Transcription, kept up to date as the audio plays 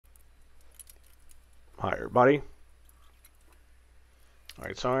Hi, everybody.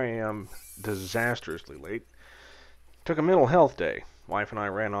 Alright, sorry I'm disastrously late. Took a mental health day. Wife and I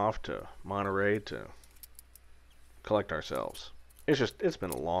ran off to Monterey to collect ourselves. It's been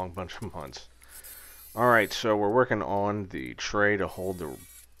a long bunch of months. Alright, so we're working on the tray to hold the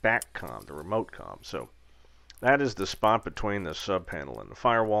back comm, the remote comm. So that is the spot between the sub panel and the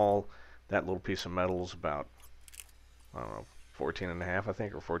firewall. That little piece of metal is about, I don't know, 14 and a half, I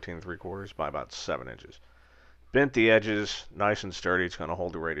think, or 14 and 3/4 by about 7 inches. Bent the edges, nice and sturdy. It's going to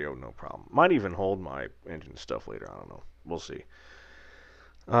hold the radio, no problem. Might even hold my engine stuff later. I don't know. We'll see.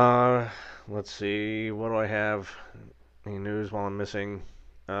 Uh, let's see. What do I have? Any news while I'm missing?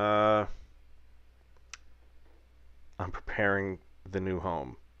 I'm preparing the new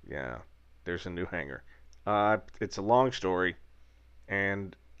home. Yeah, there's a new hangar. It's a long story,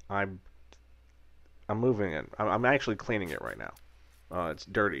 and I'm I'm moving it. I'm actually cleaning it right now. It's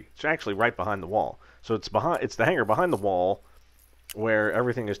dirty. It's actually right behind the wall. So it's behind. It's the hangar behind the wall, where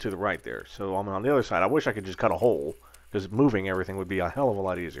everything is to the right there. So I'm on the other side. I wish I could just cut a hole, because moving everything would be a hell of a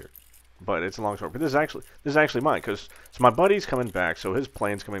lot easier. But it's a long story. But this is actually mine, because so my buddy's coming back. So his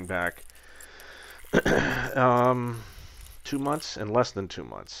plane's coming back. 2 months and less than 2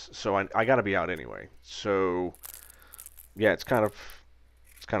 months. So I got to be out anyway. So yeah, it's kind of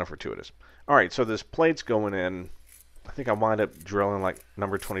fortuitous. All right, so this plate's going in. I think I wind up drilling like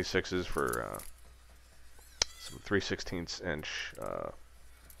number 26s for some 3/16 inch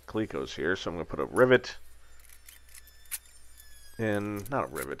Clecos here. So I'm going to put a rivet in, not a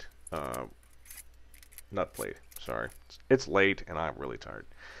rivet, nut plate. Sorry. It's late and I'm really tired.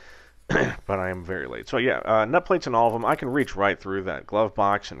 But I am very late. So yeah, nut plates in all of them. I can reach right through that glove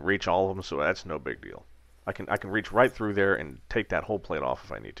box and reach all of them, so that's no big deal. I can reach right through there and take that whole plate off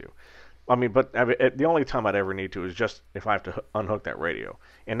if I need to. I mean, but the only time I'd ever need to is just if I have to unhook that radio.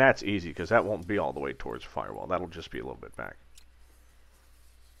 And that's easy, because that won't be all the way towards the firewall. That'll just be a little bit back.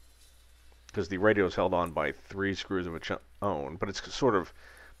 Because the radio is held on by 3 screws of its own, but it's sort of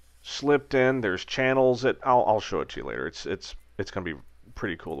slipped in. There's channels that I'll show it to you later. It's going to be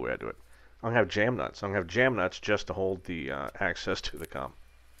pretty cool the way I do it. I'm going to have jam nuts. I'm going to have jam nuts just to hold the access to the comm.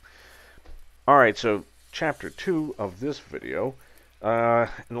 Alright, so chapter 2 of this video. In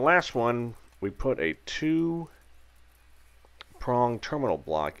the last one, we put a 2-prong terminal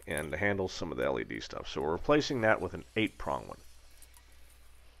block in to handle some of the LED stuff. So we're replacing that with an 8-prong one.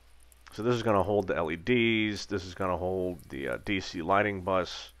 So this is going to hold the LEDs. This is going to hold the DC lighting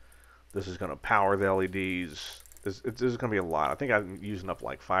bus. This is going to power the LEDs. This is going to be a lot. I think I'm using up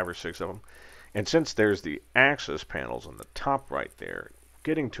like 5 or 6 of them. And since there's the access panels on the top right there,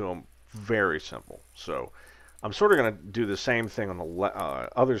 getting to them very simple. So I'm sort of going to do the same thing on the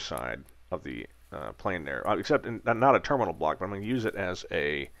other side of the plane there, except not a terminal block, but I'm going to use it as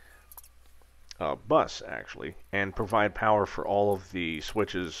a bus, actually, and provide power for all of the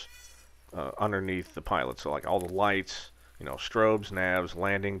switches underneath the pilot. So like all the lights, you know, strobes, navs,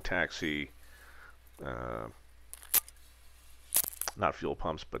 landing, taxi, not fuel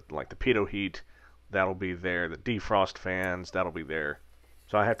pumps, but like the pitot heat, that'll be there. The defrost fans, that'll be there.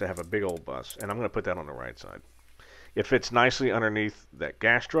 So I have to have a big old bus, and I'm going to put that on the right side. It fits nicely underneath that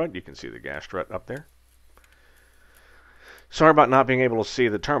gas strut. You can see the gas strut up there. Sorry about not being able to see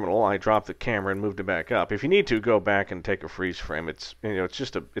the terminal. I dropped the camera and moved it back up. If you need to, go back and take a freeze frame. It's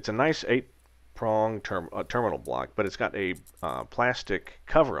it's a nice 8-prong terminal block, but it's got a plastic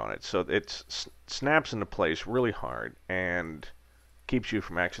cover on it, so it snaps into place really hard and keeps you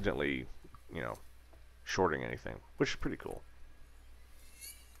from accidentally, shorting anything, which is pretty cool.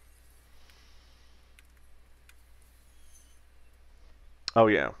 Oh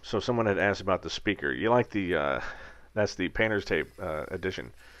yeah, so someone had asked about the speaker. You like the, that's the painter's tape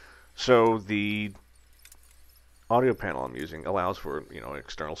edition. So the audio panel I'm using allows for, an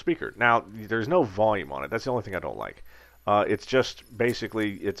external speaker. Now, there's no volume on it. That's the only thing I don't like. It's just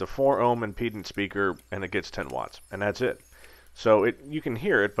basically, it's a 4 ohm impedance speaker, and it gets 10 watts, and that's it. So you can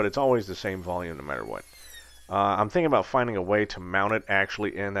hear it, but it's always the same volume no matter what. I'm thinking about finding a way to mount it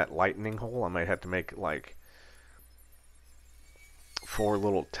actually in that lightning hole. I might have to make like 4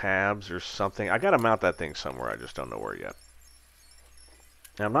 little tabs or something. I gotta mount that thing somewhere. I just don't know where yet.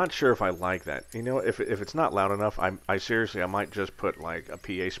 And I'm not sure if I like that. If it's not loud enough, I seriously, I might just put like a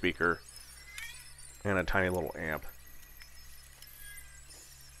PA speaker and a tiny little amp.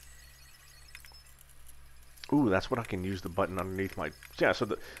 Ooh, that's what I can use the button underneath my... Yeah,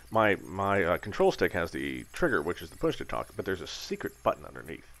 so my control stick has the trigger, which is the push to talk, but there's a secret button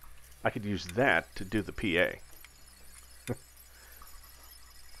underneath. I could use that to do the PA.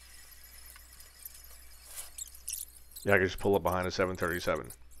 Yeah, I can just pull up behind a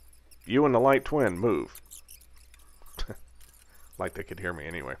 737. You and the light twin, move. Like they could hear me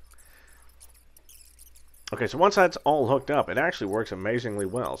anyway. Okay, so once that's all hooked up, it actually works amazingly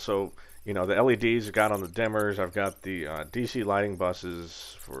well. So, you know, the LEDs I've got on the dimmers. I've got the DC lighting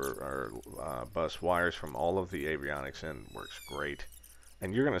buses for our bus wires from all of the avionics in. Works great.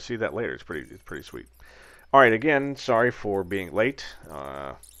 And you're going to see that later. It's pretty sweet. All right, again, sorry for being late.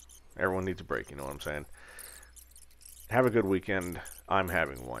 Everyone needs a break, you know what I'm saying? Have a good weekend. I'm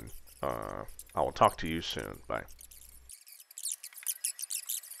having one. I will talk to you soon. Bye.